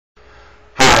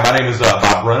Hi, my name is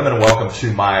Bob Brenneman, and welcome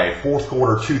to my fourth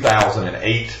quarter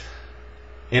 2008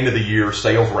 end of the year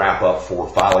sales wrap up for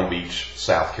Folly Beach,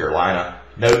 South Carolina.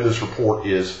 Note this report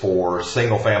is for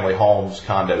single family homes,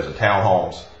 condos, and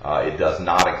townhomes. It does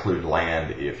not include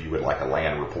land. If you would like a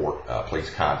land report,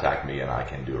 please contact me and I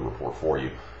can do a report for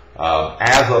you.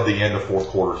 As of the end of fourth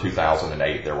quarter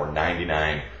 2008, there were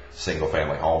 99 single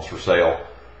family homes for sale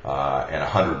and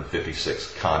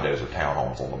 156 condos or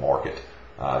townhomes on the market.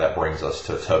 That brings us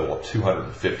to a total of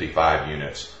 255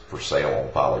 units for sale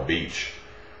on Folly Beach.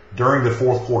 During the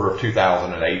fourth quarter of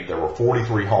 2008, there were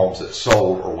 43 homes that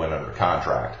sold or went under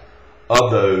contract. Of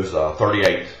those,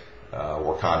 38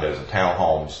 were condos and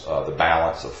townhomes. The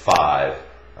balance of 5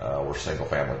 were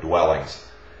single-family dwellings.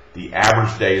 The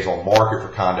average days on market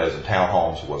for condos and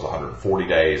townhomes was 140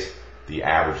 days. The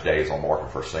average days on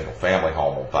market for a single-family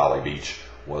home on Folly Beach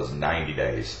was 90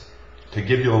 days. To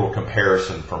give you a little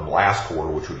comparison from last quarter,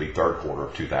 which would be third quarter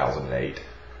of 2008,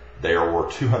 there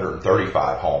were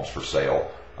 235 homes for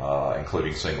sale,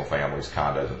 including single families,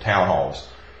 condos, and townhomes.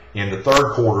 In the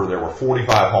third quarter, there were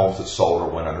 45 homes that sold or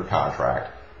went under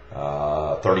contract.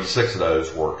 36 of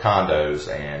those were condos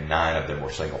and 9 of them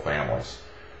were single families.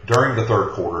 During the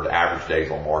third quarter, the average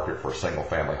days on market for a single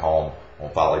family home on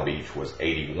Folly Beach was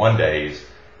 81 days.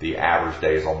 The average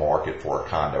days on market for a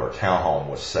condo or townhome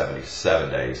was 77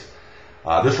 days.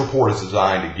 This report is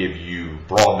designed to give you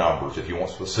broad numbers. If you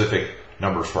want specific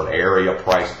numbers for an area,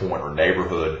 price point, or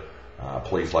neighborhood,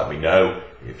 please let me know.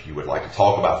 If you would like to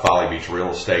talk about Folly Beach real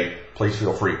estate, please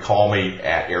feel free to call me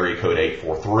at area code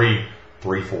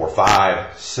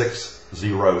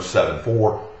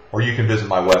 843-345-6074, or you can visit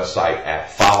my website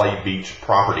at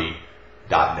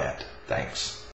follybeachproperty.net. Thanks.